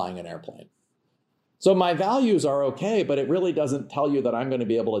virtue of flying an airplane. So my values are okay, but it really doesn't tell you that I'm going to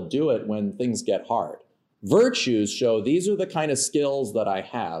be able to do it when things get hard. Virtues show these are the kind of skills that I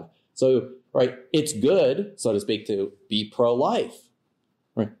have. So, right, it's good, so to speak, to be pro-life.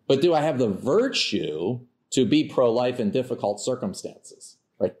 Right? But do I have the virtue to be pro-life in difficult circumstances?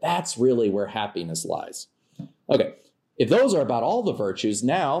 Right? That's really where happiness lies. Okay, if those are about all the virtues,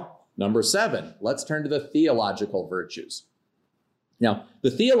 now, number 7, let's turn to the theological virtues. Now,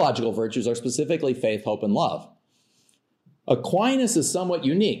 the theological virtues are specifically faith, hope, and love. Aquinas is somewhat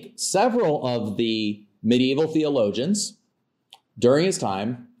unique. Several of the medieval theologians during his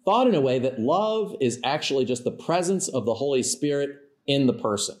time thought in a way that love is actually just the presence of the Holy Spirit in the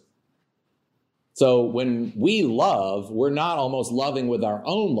person. So when we love, we're not almost loving with our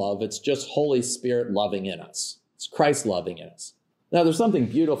own love. It's just Holy Spirit loving in us. It's Christ loving in us. Now, there's something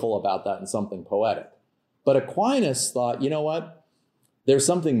beautiful about that and something poetic. But Aquinas thought, you know what? There's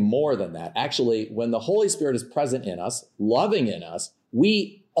something more than that. Actually, when the Holy Spirit is present in us, loving in us,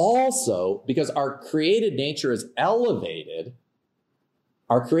 we also, because our created nature is elevated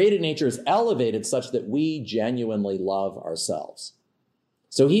such that we genuinely love ourselves.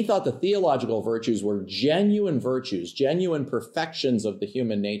 So he thought the theological virtues were genuine virtues, genuine perfections of the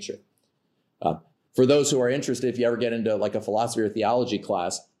human nature. For those who are interested, if you ever get into like a philosophy or theology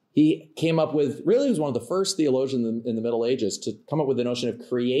class, he came up with, really was one of the first theologians in the Middle Ages to come up with the notion of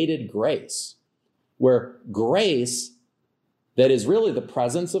created grace, where grace that is really the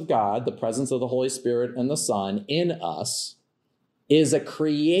presence of God, the presence of the Holy Spirit and the Son in us, is a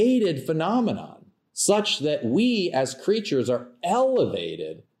created phenomenon such that we as creatures are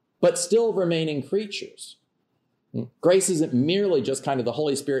elevated, but still remaining creatures. Grace isn't merely just kind of the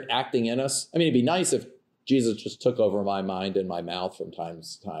Holy Spirit acting in us. I mean, it'd be nice if Jesus just took over my mind and my mouth from time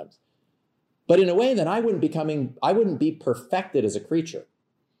to time. But in a way that I wouldn't be perfected as a creature.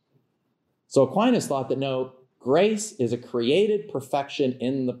 So Aquinas thought that no, grace is a created perfection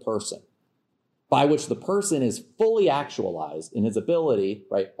in the person. by which the person is fully actualized in his ability,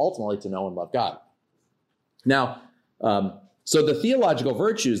 right, ultimately to know and love God. Now, so the theological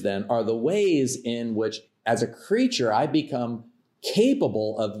virtues then are the ways in which, as a creature, I become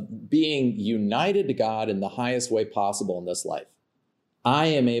capable of being united to God in the highest way possible in this life. I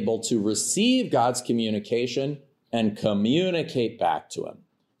am able to receive God's communication and communicate back to him.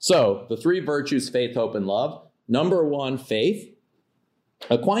 So the three virtues, faith, hope, and love. Number one, faith.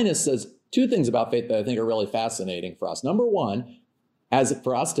 Aquinas says two things about faith that I think are really fascinating for us. Number one, as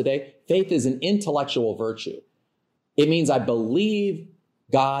for us today, faith is an intellectual virtue. It means I believe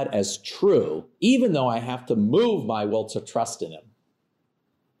God as true, even though I have to move my will to trust in him.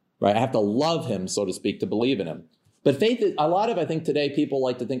 Right? I have to love him, so to speak, to believe in him. But faith, a lot of, I think today, people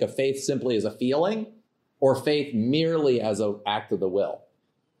like to think of faith simply as a feeling or faith merely as an act of the will.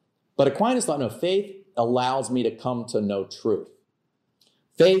 But Aquinas thought, no, faith allows me to come to know truth.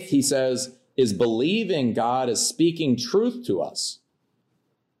 Faith, he says, is believing God is speaking truth to us.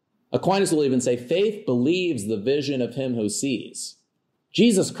 Aquinas will even say, faith believes the vision of him who sees.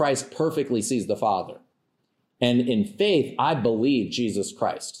 Jesus Christ perfectly sees the Father. And in faith, I believe Jesus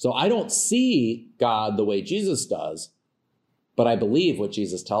Christ. So I don't see God the way Jesus does, but I believe what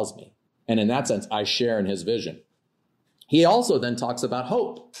Jesus tells me. And in that sense, I share in his vision. He also then talks about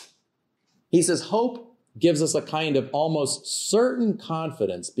hope. He says hope gives us a kind of almost certain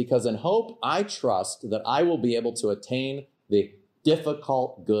confidence, because in hope, I trust that I will be able to attain the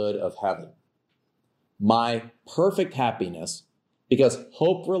difficult good of heaven. My perfect happiness, because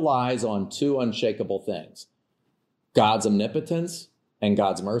hope relies on two unshakable things: God's omnipotence and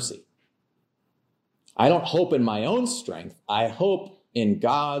God's mercy. I don't hope in my own strength. I hope in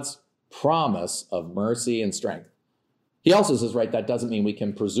God's promise of mercy and strength. He also says, right, that doesn't mean we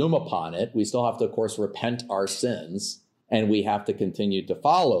can presume upon it. We still have to, of course, repent our sins, and we have to continue to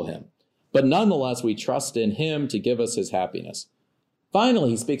follow him. But nonetheless, we trust in him to give us his happiness.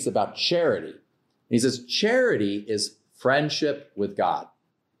 Finally, he speaks about charity. He says, charity is friendship with God.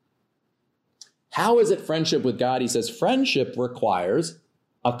 How is it friendship with God? He says, friendship requires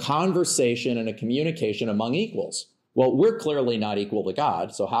a conversation and a communication among equals. Well, we're clearly not equal to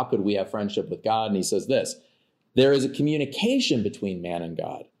God, so how could we have friendship with God? And he says this: there is a communication between man and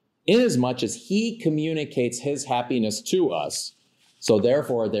God, inasmuch as he communicates his happiness to us, so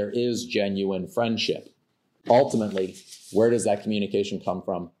therefore there is genuine friendship. Ultimately, where does that communication come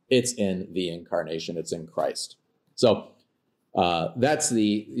from? It's in the incarnation. It's in Christ. So that's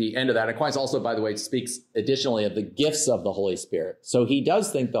the end of that. Aquinas also, by the way, speaks additionally of the gifts of the Holy Spirit. So he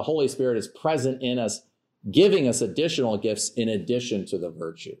does think the Holy Spirit is present in us, giving us additional gifts in addition to the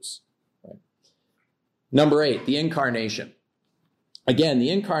virtues. Right? Number 8, the incarnation. Again, the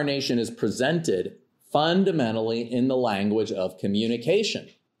incarnation is presented fundamentally in the language of communication.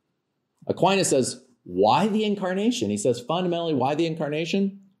 Aquinas says, why the incarnation? He says, fundamentally, why the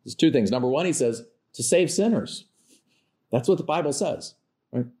incarnation? There's two things. Number one, he says, to save sinners. That's what the Bible says.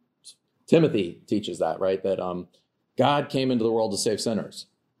 Right? Timothy teaches that, right? That God came into the world to save sinners.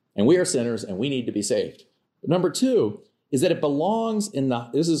 And we are sinners, and we need to be saved. But number two is that it belongs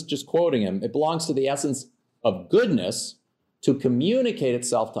this is just quoting him, it belongs to the essence of goodness to communicate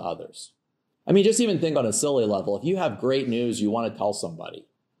itself to others. I mean, just even think on a silly level. If you have great news you want to tell somebody,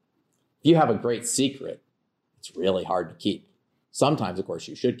 if you have a great secret, it's really hard to keep. Sometimes, of course,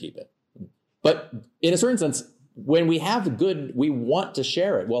 you should keep it. But in a certain sense, when we have good, we want to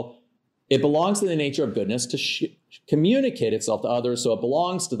share it. Well, it belongs to the nature of goodness to communicate itself to others. So it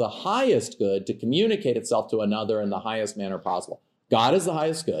belongs to the highest good to communicate itself to another in the highest manner possible. God is the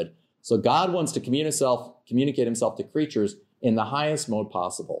highest good. So God wants to communicate himself to creatures in the highest mode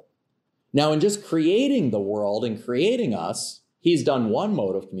possible. Now, in just creating the world and creating us, he's done one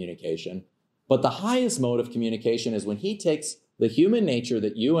mode of communication, but the highest mode of communication is when he takes the human nature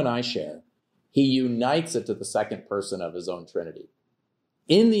that you and I share, he unites it to the second person of his own Trinity.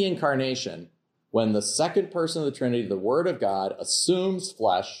 In the incarnation, when the second person of the Trinity, the Word of God, assumes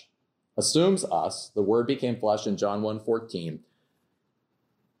flesh, assumes us, the Word became flesh in John 1:14,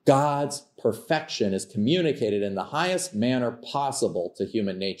 God's perfection is communicated in the highest manner possible to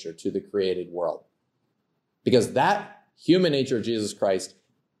human nature, to the created world. Because that human nature of Jesus Christ,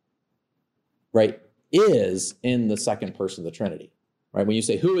 right, is in the second person of the Trinity. Right? When you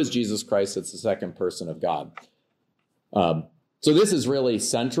say, who is Jesus Christ? It's the second person of God. So this is really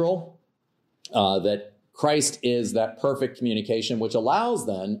central, that Christ is that perfect communication, which allows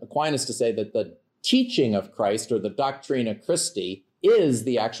then Aquinas to say that the teaching of Christ, or the Doctrina Christi, is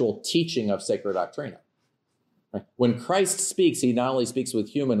the actual teaching of Sacra Doctrina. Right? When Christ speaks, he not only speaks with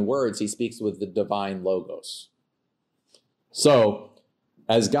human words, he speaks with the divine logos. So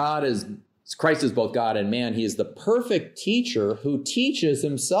as God is Christ is both God and man. He is the perfect teacher who teaches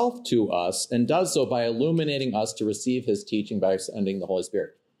himself to us and does so by illuminating us to receive his teaching by sending the Holy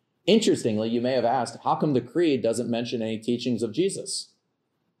Spirit. Interestingly, you may have asked, how come the Creed doesn't mention any teachings of Jesus?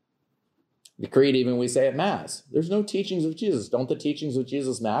 The Creed, even we say at Mass, there's no teachings of Jesus. Don't the teachings of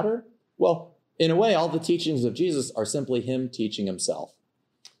Jesus matter? Well, in a way, all the teachings of Jesus are simply him teaching himself.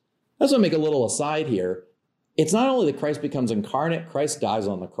 I just want to make a little aside here. It's not only that Christ becomes incarnate, Christ dies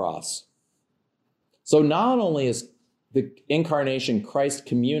on the cross. So not only is the incarnation Christ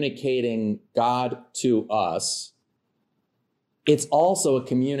communicating God to us, it's also a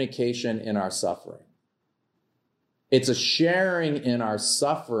communication in our suffering. It's a sharing in our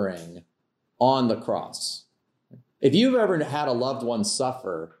suffering on the cross. If you've ever had a loved one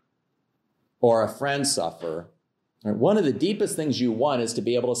suffer or a friend suffer, one of the deepest things you want is to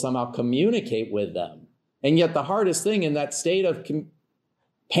be able to somehow communicate with them. And yet the hardest thing in that state of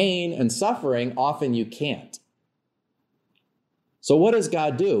pain and suffering, often you can't. So what does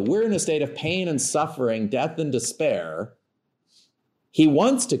God do? We're in a state of pain and suffering, death and despair. He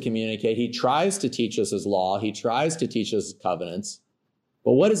wants to communicate. He tries to teach us his law. He tries to teach us his covenants.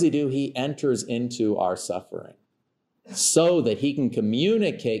 But what does he do? He enters into our suffering so that he can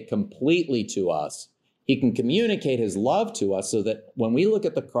communicate completely to us. He can communicate his love to us so that when we look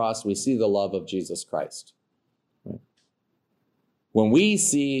at the cross, we see the love of Jesus Christ. When we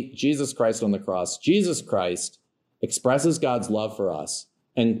see Jesus Christ on the cross, Jesus Christ expresses God's love for us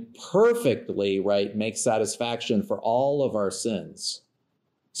and perfectly, makes satisfaction for all of our sins,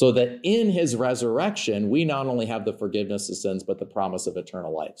 so that in his resurrection, we not only have the forgiveness of sins, but the promise of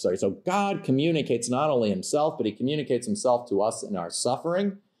eternal life. So God communicates not only himself, but he communicates himself to us in our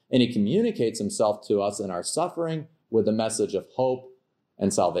suffering, and he communicates himself to us in our suffering with a message of hope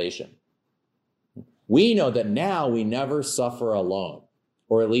and salvation. We know that now we never suffer alone,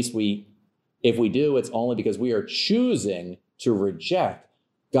 or at least if we do, it's only because we are choosing to reject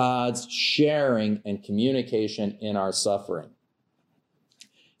God's sharing and communication in our suffering.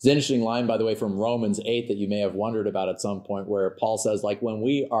 It's an interesting line, by the way, from Romans 8 that you may have wondered about at some point, where Paul says,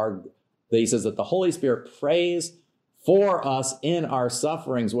 he says that the Holy Spirit prays for us in our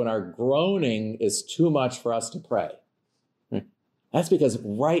sufferings when our groaning is too much for us to pray. That's because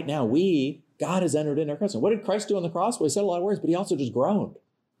right now God has entered into our cross. What did Christ do on the cross? Well, he said a lot of words, but he also just groaned,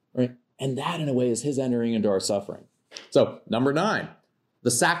 right? And that, in a way, is his entering into our suffering. So, number 9,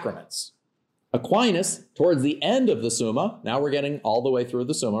 the sacraments. Aquinas, towards the end of the Summa, now we're getting all the way through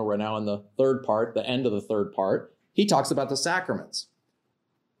the Summa, we're now in the third part, the end of the third part, he talks about the sacraments.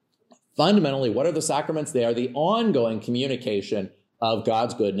 Fundamentally, what are the sacraments? They are the ongoing communication of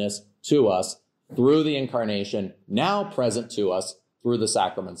God's goodness to us through the incarnation, now present to us through the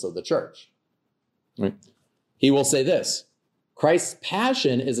sacraments of the church. He will say this: Christ's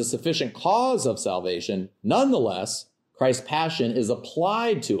passion is a sufficient cause of salvation. Nonetheless, Christ's passion is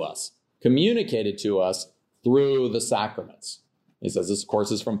applied to us, communicated to us through the sacraments. He says this, of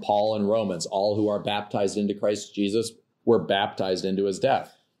course, is from Paul in Romans. All who are baptized into Christ Jesus were baptized into his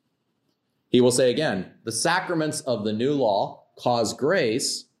death. He will say again, the sacraments of the new law cause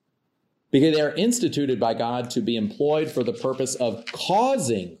grace because they are instituted by God to be employed for the purpose of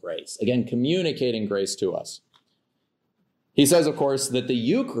causing grace. Again, communicating grace to us. He says, of course, that the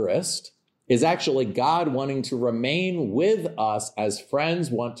Eucharist is actually God wanting to remain with us as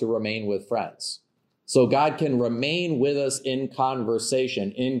friends want to remain with friends. So God can remain with us in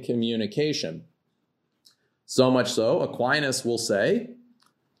conversation, in communication. So much so, Aquinas will say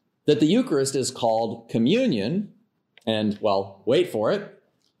that the Eucharist is called communion, and, well, wait for it,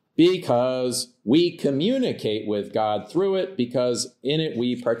 because we communicate with God through it, because in it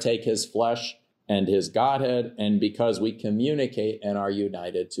we partake his flesh and his Godhead, and because we communicate and are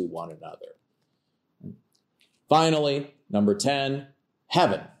united to one another. Finally, number 10,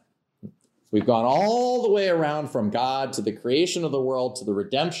 heaven. We've gone all the way around from God to the creation of the world, to the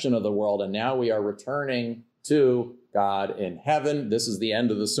redemption of the world, and now we are returning to God in heaven. This is the end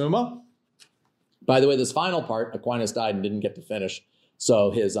of the Summa. By the way, this final part, Aquinas died and didn't get to finish.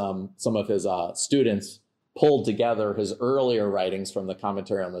 So some of his students pulled together his earlier writings from the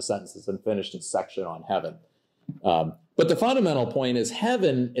commentary on the sentences and finished his section on heaven. But the fundamental point is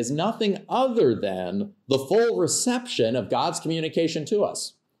heaven is nothing other than the full reception of God's communication to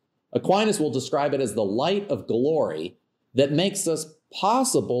us. Aquinas will describe it as the light of glory that makes us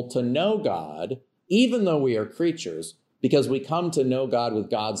possible to know God, even though we are creatures, because we come to know God with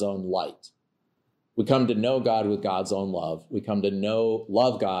God's own light. We come to know God with God's own love. We come to know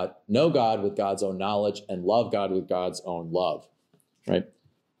God with God's own knowledge, and love God with God's own love, right?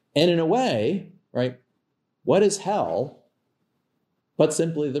 And in a way, right, what is hell? but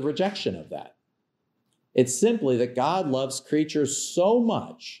simply the rejection of that. It's simply that God loves creatures so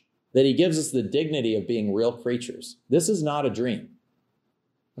much that he gives us the dignity of being real creatures. This is not a dream.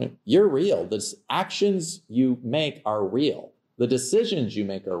 Right? You're real. The actions you make are real. The decisions you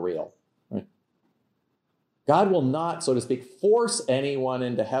make are real. Right? God will not, so to speak, force anyone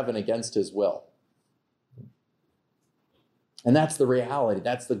into heaven against his will. And that's the reality.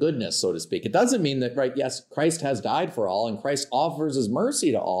 That's the goodness, so to speak. It doesn't mean that, right, yes, Christ has died for all and Christ offers his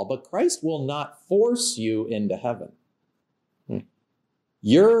mercy to all, but Christ will not force you into heaven.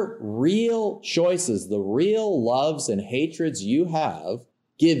 Your real choices, the real loves and hatreds you have,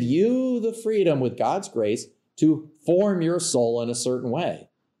 give you the freedom with God's grace to form your soul in a certain way.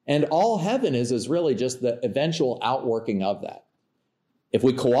 And all heaven is really just the eventual outworking of that. If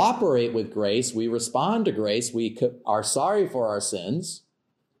we cooperate with grace, we respond to grace, we are sorry for our sins,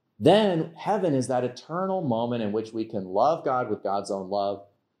 then heaven is that eternal moment in which we can love God with God's own love,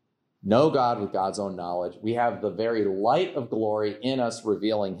 know God with God's own knowledge. We have the very light of glory in us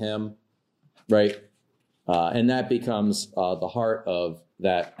revealing him, right? And that becomes the heart of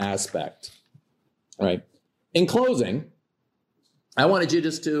that aspect, right? In closing, I wanted you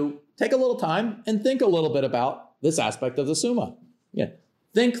just to take a little time and think a little bit about this aspect of the Summa. Yeah.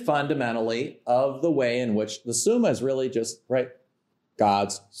 Think fundamentally of the way in which the Summa is really just, right,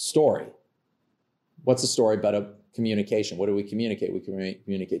 God's story. What's a story but a communication? What do we communicate? We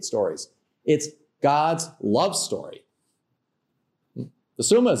communicate stories. It's God's love story. The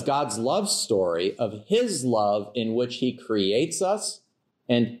Summa is God's love story of his love in which he creates us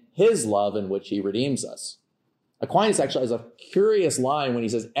and his love in which he redeems us. Aquinas actually has a curious line when he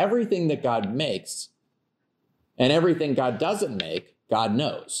says everything that God makes and everything God doesn't make, God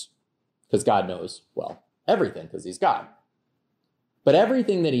knows. Because God knows, well, everything, because he's God. But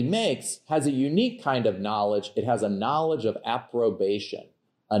everything that he makes has a unique kind of knowledge. It has a knowledge of approbation,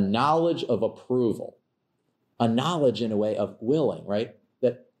 a knowledge of approval, a knowledge in a way of willing, right?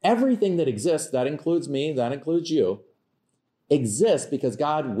 That everything that exists, that includes me, that includes you, exists because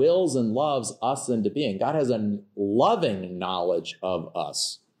God wills and loves us into being. God has a loving knowledge of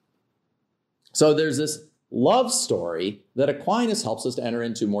us. So there's this love story that Aquinas helps us to enter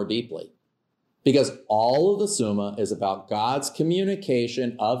into more deeply. Because all of the Summa is about God's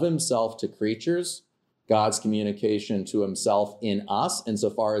communication of himself to creatures, God's communication to himself in us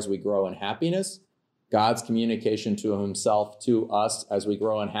insofar as we grow in happiness, God's communication to himself to us as we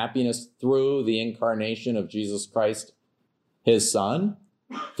grow in happiness through the incarnation of Jesus Christ, his son,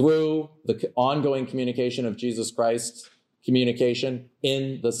 through the ongoing communication of Jesus Christ's communication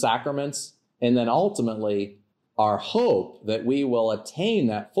in the sacraments, and then ultimately our hope that we will attain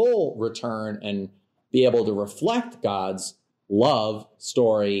that full return and be able to reflect God's love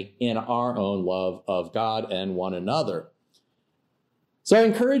story in our own love of God and one another. So I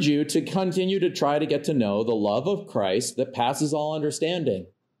encourage you to continue to try to get to know the love of Christ that passes all understanding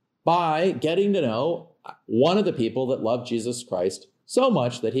by getting to know one of the people that loved Jesus Christ so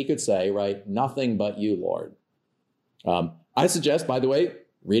much that he could say, right, nothing but you, Lord. I suggest, by the way,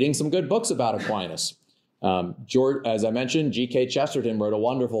 reading some good books about Aquinas. As I mentioned, G.K. Chesterton wrote a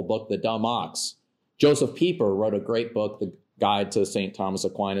wonderful book, The Dumb Ox. Joseph Pieper wrote a great book, The Guide to St. Thomas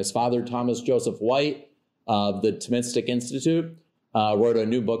Aquinas. Father Thomas Joseph White of the Thomistic Institute wrote a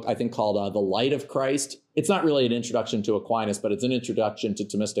new book, I think, called The Light of Christ. It's not really an introduction to Aquinas, but it's an introduction to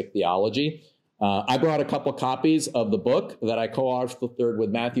Thomistic theology. I brought a couple copies of the book that I co-authored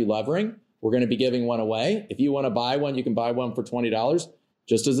with Matthew Levering. We're going to be giving one away. If you want to buy one, you can buy one for $20.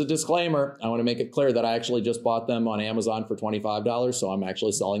 Just as a disclaimer, I want to make it clear that I actually just bought them on Amazon for $25, so I'm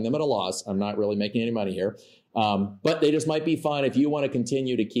actually selling them at a loss. I'm not really making any money here. But they just might be fun if you want to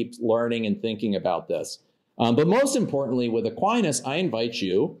continue to keep learning and thinking about this. But most importantly, with Aquinas, I invite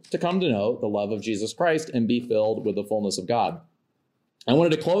you to come to know the love of Jesus Christ and be filled with the fullness of God. I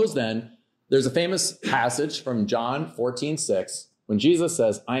wanted to close then. There's a famous passage from John 14:6 when Jesus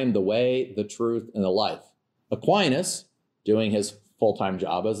says, I am the way, the truth, and the life. Aquinas, doing his full-time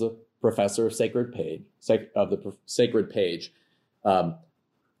job as a professor of the Sacred Page,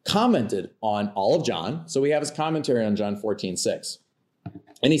 commented on all of John. So we have his commentary on John 14:6.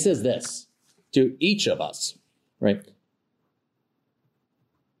 And he says this to each of us, right?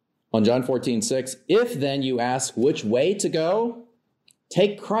 On John 14:6, if then you ask which way to go,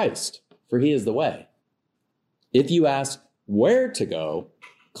 take Christ, for he is the way. If you ask where to go,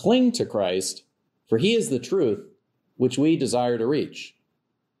 cling to Christ, for he is the truth, which we desire to reach.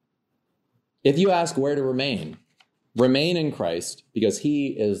 If you ask where to remain, remain in Christ, because he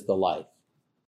is the life.